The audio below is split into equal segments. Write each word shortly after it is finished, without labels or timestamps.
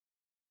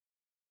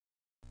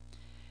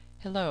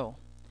Hello.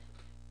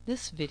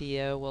 This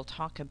video will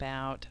talk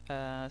about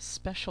a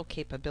special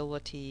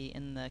capability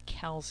in the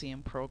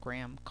Kalzium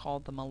program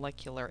called the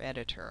molecular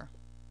editor.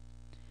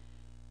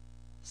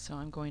 So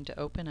I'm going to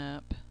open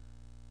up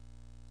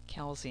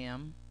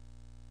Kalzium,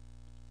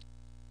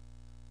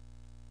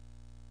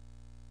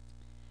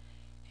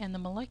 and the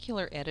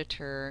molecular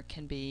editor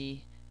can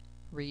be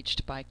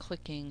reached by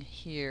clicking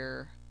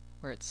here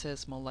where it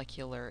says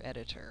molecular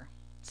editor.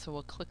 So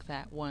we'll click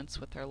that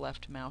once with our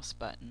left mouse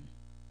button.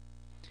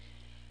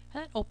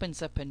 That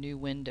opens up a new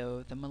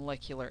window, the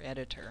molecular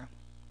editor.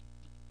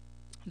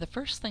 The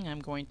first thing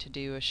I'm going to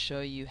do is show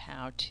you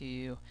how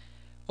to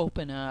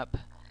open up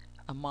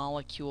a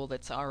molecule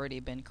that's already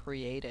been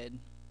created.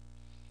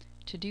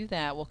 To do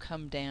that, we'll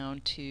come down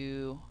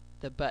to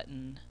the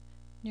button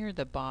near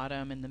the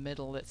bottom in the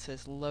middle that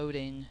says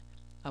loading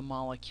a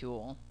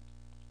molecule.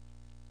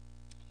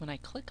 When I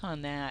click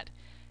on that,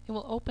 it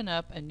will open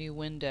up a new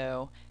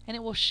window, and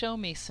it will show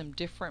me some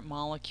different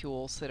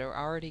molecules that are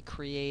already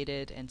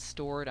created and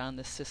stored on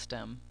the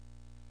system.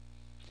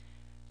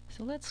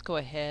 So let's go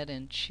ahead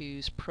and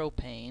choose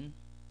propane.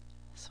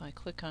 So I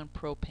click on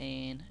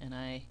propane and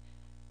I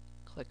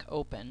click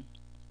open,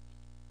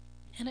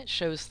 and it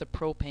shows the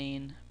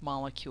propane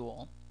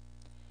molecule.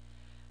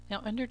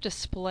 Now under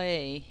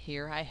display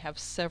here I have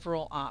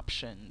several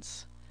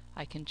options.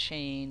 I can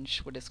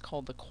change what is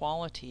called the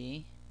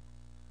quality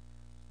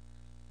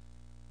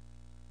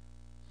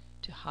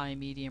to high,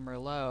 medium, or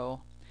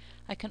low.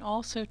 I can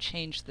also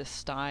change the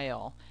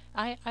style.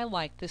 I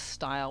like this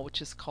style,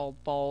 which is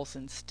called balls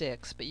and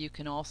sticks, but you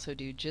can also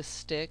do just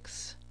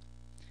sticks.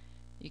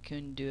 You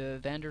can do a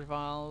van der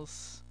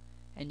Waals,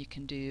 and you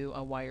can do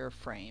a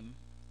wireframe.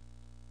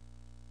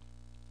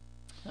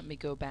 Let me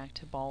go back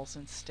to balls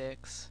and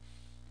sticks.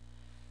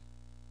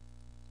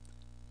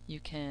 You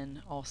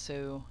can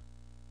also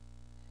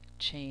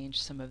change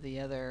some of the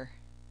other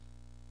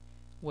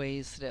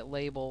ways that it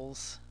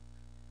labels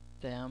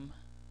them.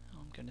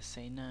 I'm going to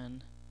say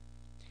none.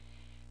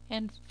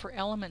 And for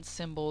element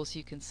symbols,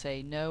 you can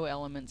say no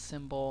element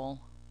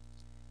symbol.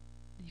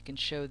 You can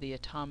show the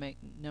atomic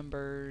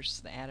numbers,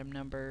 the atom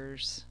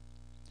numbers,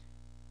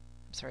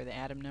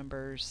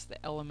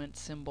 the element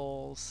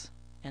symbols,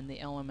 and the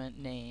element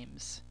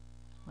names.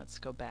 Let's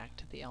go back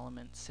to the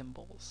element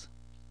symbols.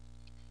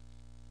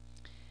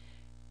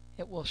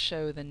 It will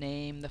show the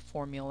name, the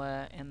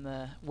formula, and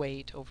the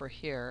weight over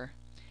here.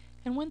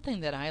 And one thing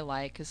that I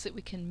like is that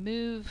we can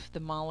move the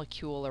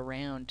molecule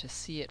around to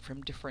see it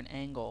from different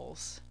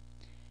angles.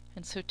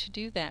 And so to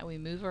do that, we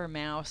move our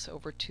mouse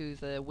over to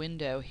the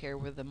window here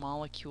where the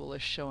molecule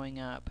is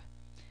showing up.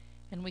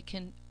 And we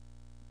can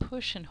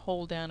push and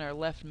hold down our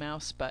left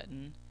mouse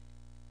button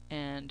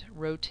and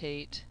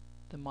rotate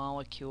the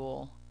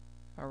molecule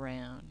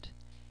around.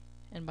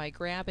 And by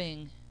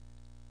grabbing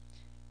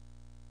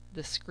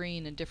the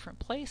screen in different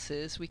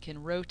places, we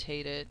can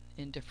rotate it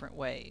in different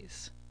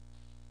ways.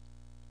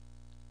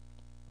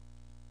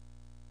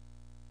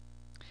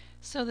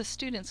 So the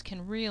students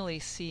can really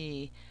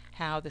see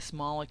how this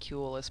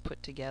molecule is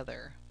put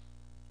together.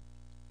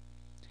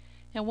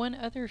 Now, one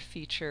other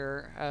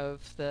feature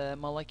of the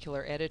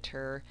molecular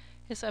editor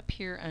is up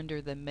here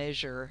under the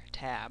Measure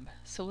tab.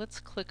 So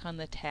let's click on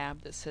the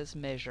tab that says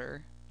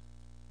Measure.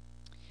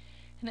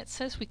 And it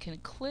says we can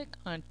click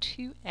on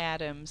two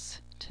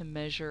atoms to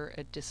measure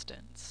a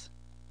distance.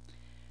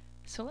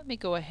 So let me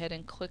go ahead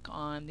and click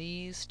on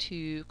these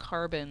two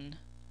carbon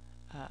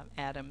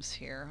atoms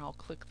here. I'll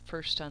click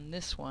first on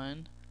this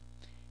one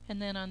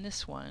and then on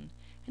this one,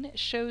 and it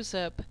shows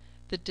up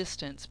the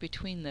distance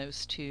between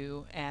those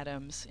two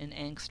atoms in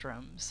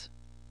angstroms.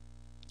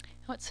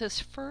 Now it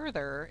says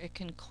further, I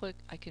can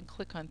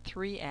click on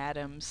three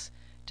atoms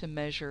to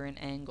measure an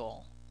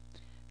angle.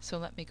 So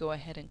let me go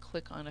ahead and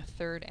click on a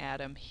third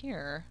atom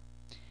here,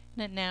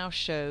 and it now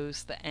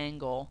shows the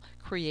angle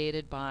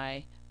created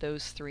by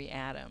those three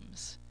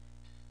atoms.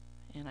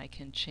 And I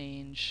can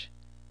change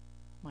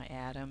my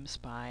atoms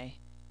by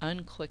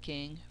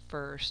unclicking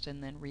first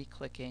and then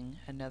re-clicking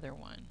another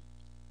one.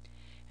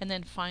 And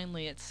then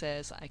finally it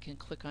says I can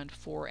click on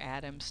four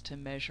atoms to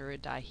measure a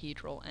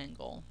dihedral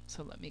angle.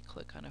 So let me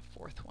click on a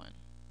fourth one.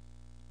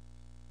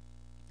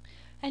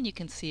 And you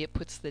can see it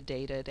puts the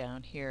data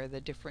down here, the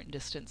different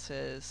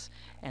distances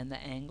and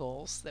the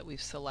angles that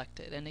we've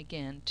selected. And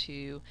again,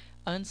 to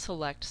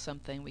unselect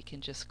something, we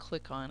can just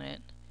click on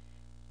it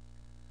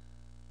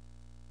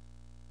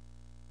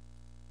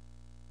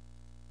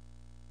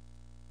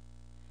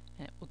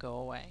and it will go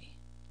away.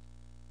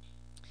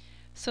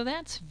 So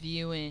that's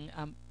viewing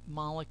a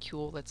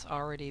molecule that's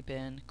already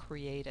been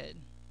created.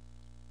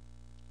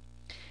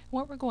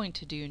 What we're going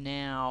to do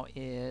now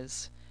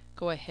is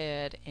go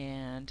ahead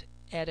and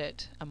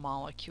edit a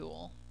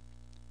molecule.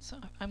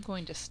 So I'm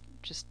going to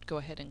just go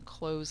ahead and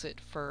close it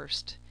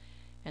first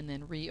and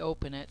then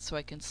reopen it so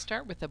I can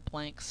start with a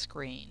blank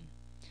screen.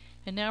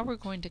 And now we're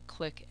going to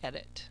click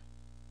Edit.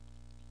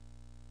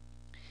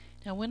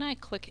 Now when I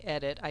click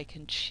Edit, I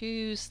can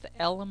choose the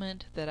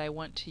element that I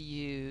want to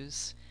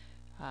use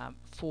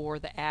for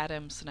the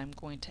atoms that I'm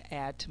going to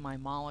add to my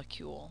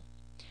molecule.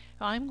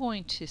 I'm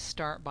going to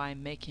start by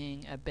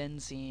making a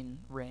benzene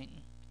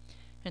ring.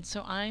 And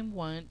so I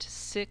want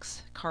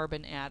 6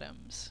 carbon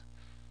atoms.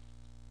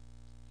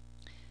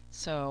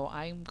 So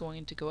I'm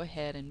going to go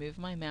ahead and move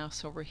my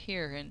mouse over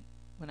here, and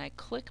when I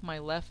click my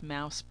left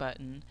mouse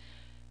button,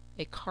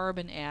 a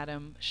carbon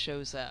atom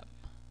shows up.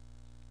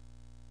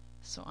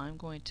 So I'm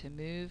going to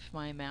move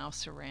my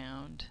mouse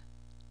around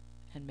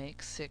and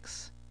make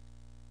 6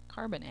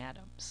 carbon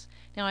atoms.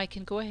 Now I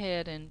can go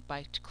ahead and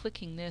by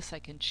clicking this I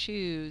can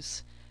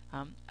choose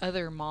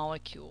other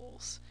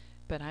molecules,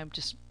 but I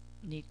just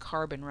need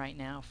carbon right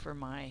now for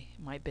my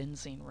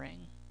benzene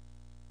ring.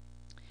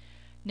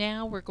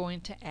 Now we're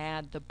going to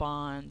add the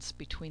bonds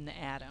between the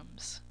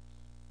atoms.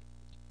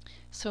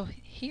 So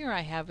here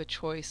I have a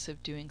choice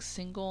of doing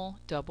single,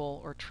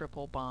 double, or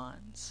triple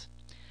bonds.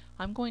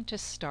 I'm going to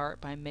start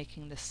by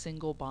making the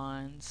single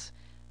bonds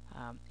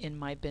in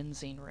my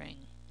benzene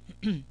ring.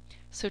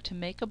 So to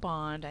make a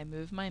bond, I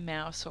move my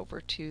mouse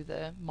over to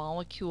the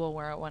molecule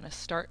where I want to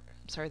start,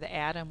 the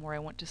atom where I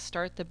want to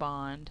start the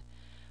bond.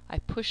 I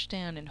push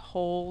down and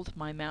hold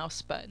my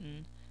mouse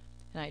button,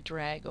 and I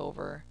drag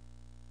over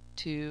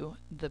to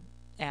the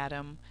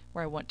atom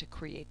where I want to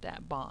create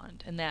that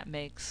bond, and that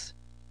makes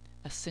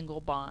a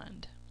single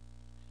bond.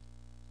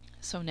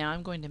 So now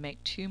I'm going to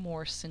make 2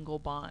 more single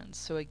bonds.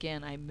 So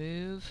again, I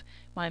move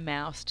my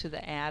mouse to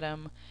the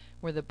atom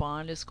where the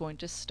bond is going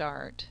to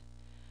start.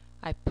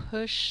 I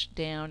push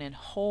down and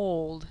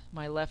hold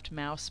my left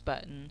mouse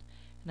button,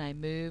 and I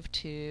move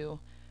to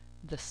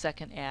the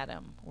second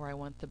atom where I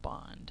want the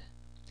bond.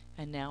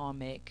 And now I'll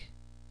make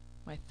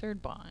my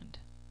 3rd bond.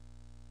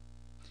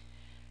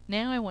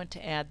 Now I want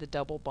to add the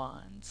double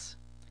bonds.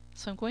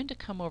 So I'm going to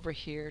come over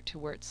here to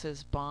where it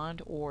says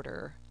bond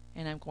order,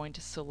 and I'm going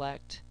to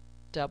select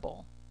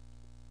double.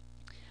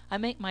 I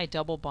make my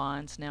double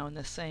bonds now in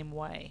the same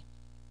way.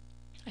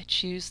 I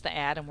choose the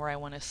atom where I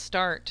want to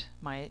start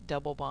my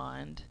double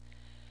bond.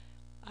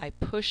 I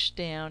push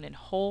down and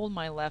hold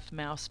my left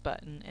mouse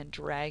button and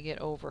drag it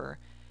over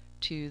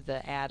to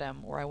the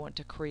atom where I want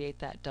to create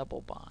that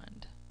double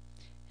bond.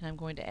 And I'm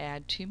going to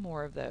add 2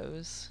 more of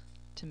those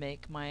to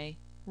make my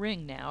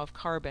ring now of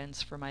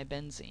carbons for my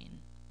benzene.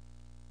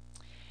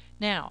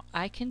 Now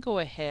I can go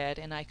ahead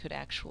and I could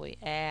actually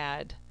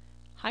add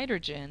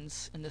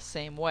hydrogens in the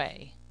same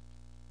way.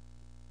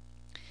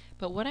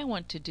 But what I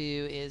want to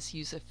do is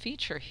use a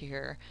feature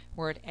here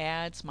where it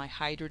adds my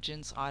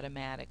hydrogens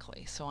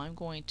automatically. So I'm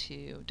going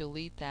to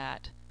delete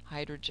that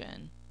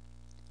hydrogen,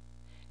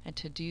 and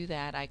to do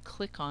that I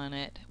click on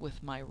it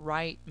with my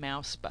right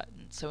mouse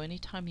button. So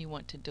anytime you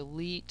want to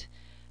delete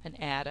an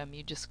atom,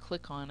 you just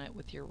click on it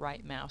with your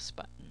right mouse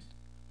button.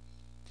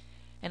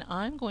 And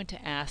I'm going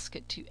to ask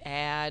it to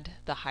add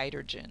the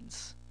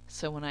hydrogens.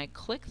 So when I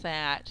click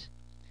that,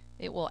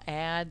 it will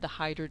add the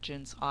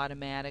hydrogens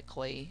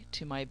automatically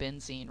to my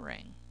benzene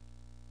ring.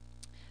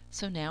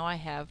 So now I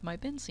have my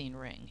benzene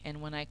ring,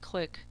 and when I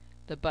click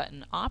the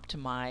button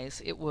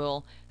Optimize, it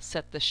will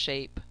set the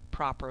shape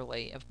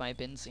properly of my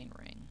benzene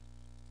ring.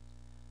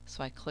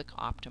 So I click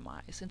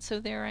Optimize, and so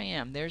there I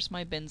am. There's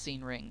my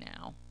benzene ring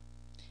now.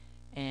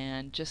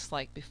 And just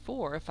like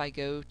before, if I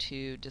go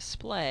to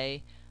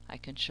Display, I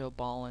can show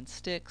ball and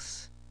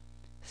sticks,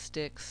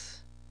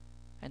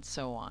 and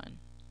so on.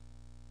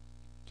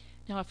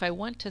 Now if I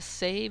want to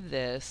save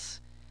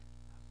this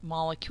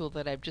molecule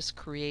that I've just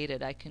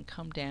created, I can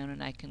come down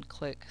and I can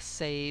click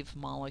Save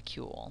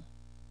Molecule.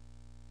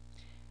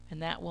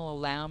 And that will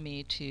allow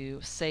me to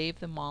save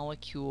the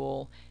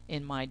molecule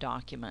in my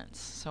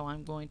documents. So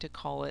I'm going to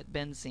call it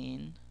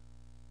benzene,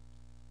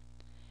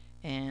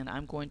 and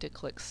I'm going to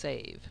click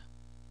Save.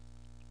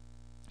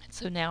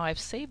 So now I've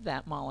saved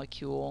that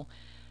molecule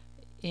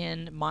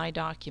in my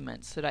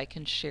documents that I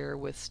can share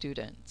with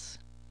students.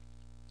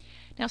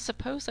 Now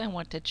suppose I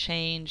want to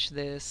change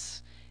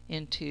this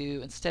into,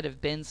 instead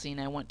of benzene,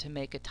 I want to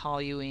make a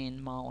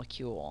toluene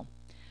molecule.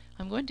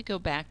 I'm going to go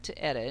back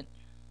to Edit,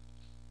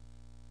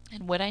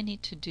 and what I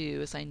need to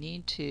do is I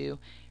need to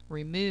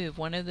remove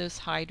one of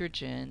those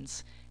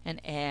hydrogens and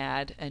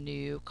add a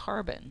new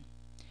carbon.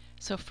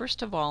 So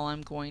first of all,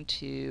 I'm going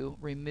to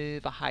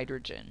remove a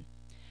hydrogen.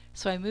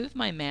 So I move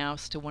my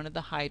mouse to one of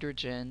the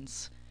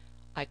hydrogens,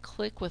 I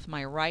click with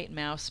my right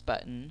mouse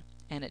button,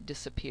 and it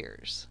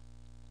disappears.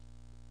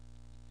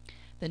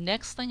 The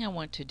next thing I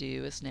want to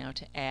do is now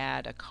to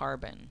add a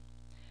carbon.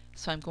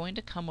 So I'm going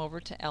to come over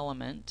to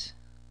Element,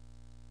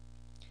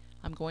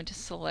 I'm going to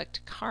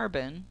select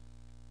Carbon,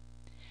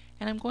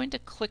 and I'm going to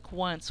click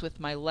once with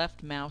my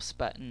left mouse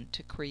button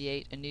to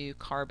create a new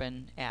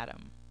carbon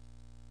atom.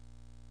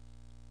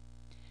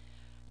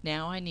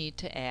 Now I need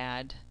to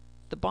add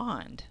the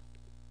bond.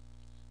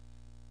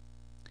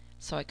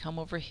 So I come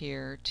over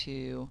here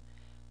to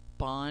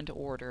Bond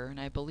Order, and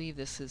I believe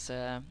this is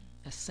a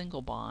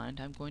single bond.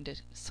 I'm going to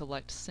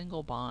select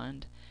Single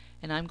Bond,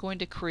 and I'm going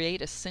to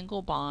create a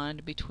single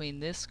bond between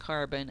this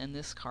carbon and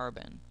this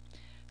carbon.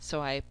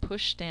 So I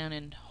push down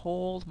and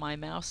hold my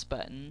mouse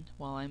button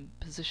while I'm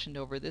positioned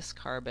over this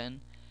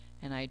carbon,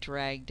 and I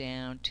drag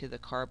down to the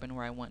carbon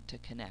where I want to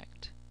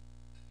connect.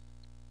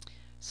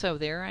 So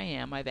there I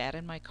am. I've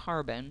added my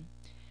carbon,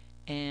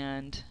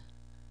 and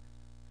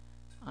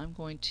I'm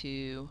going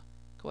to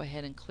go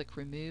ahead and click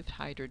Remove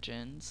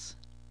Hydrogens.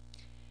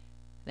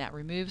 That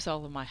removes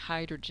all of my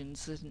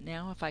hydrogens. And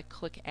now if I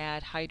click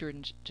Add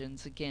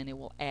Hydrogens again, it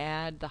will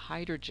add the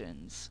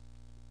hydrogens,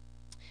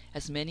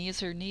 as many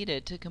as are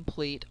needed to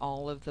complete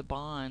all of the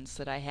bonds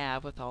that I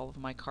have with all of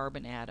my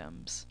carbon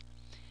atoms.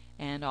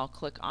 And I'll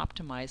click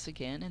Optimize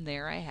again, and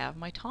there I have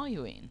my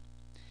toluene.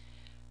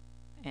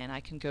 And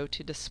I can go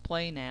to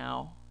Display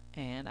now,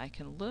 and I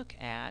can look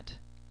at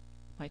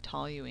my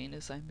toluene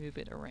as I move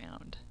it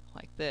around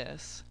like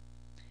this.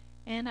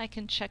 And I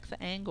can check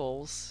the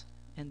angles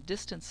and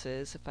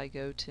distances. If I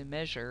go to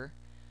Measure,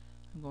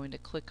 I'm going to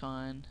click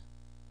on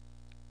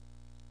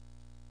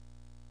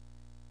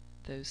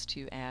those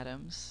two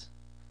atoms,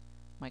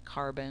 my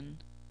carbon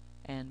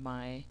and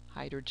my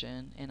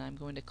hydrogen, and I'm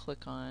going to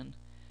click on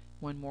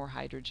one more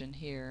hydrogen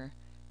here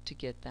to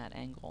get that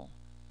angle.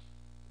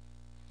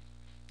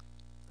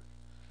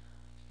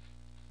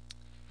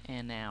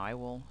 And now I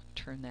will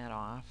turn that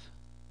off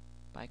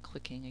by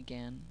clicking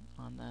again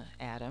on the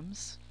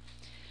atoms.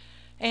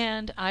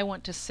 And I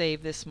want to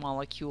save this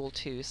molecule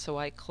too, so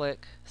I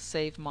click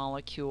Save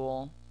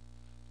Molecule,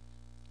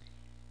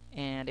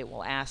 and it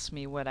will ask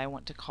me what I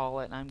want to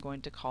call it. I'm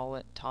going to call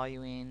it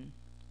toluene,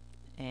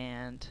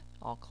 and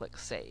I'll click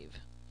Save.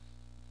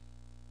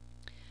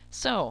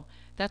 So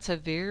that's a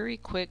very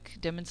quick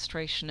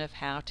demonstration of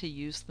how to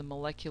use the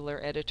molecular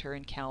editor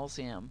in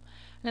Kalzium.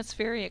 And it's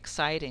very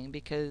exciting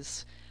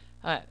because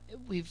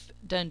we've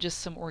done just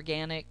some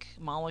organic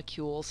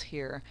molecules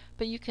here,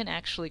 but you can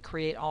actually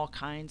create all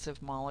kinds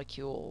of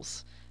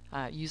molecules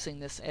using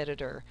this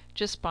editor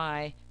just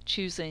by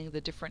choosing the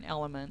different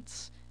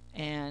elements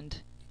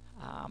and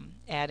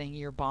adding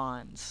your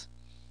bonds.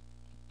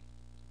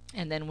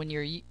 And then when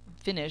you're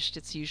finished,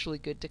 it's usually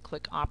good to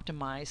click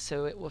Optimize,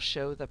 so it will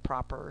show the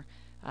proper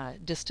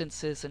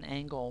distances and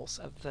angles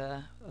of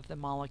the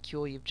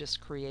molecule you've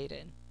just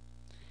created.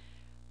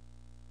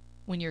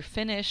 When you're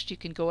finished, you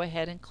can go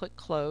ahead and click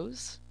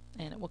Close,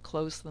 and it will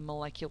close the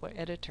molecular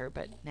editor.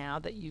 But now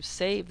that you've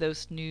saved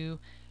those new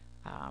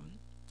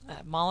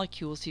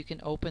molecules, you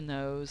can open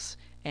those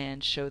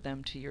and show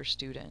them to your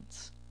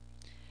students.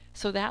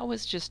 So that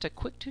was just a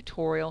quick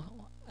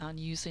tutorial on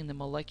using the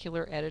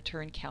molecular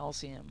editor in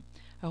Kalzium.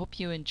 I hope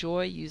you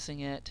enjoy using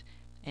it,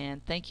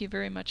 and thank you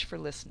very much for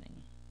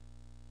listening.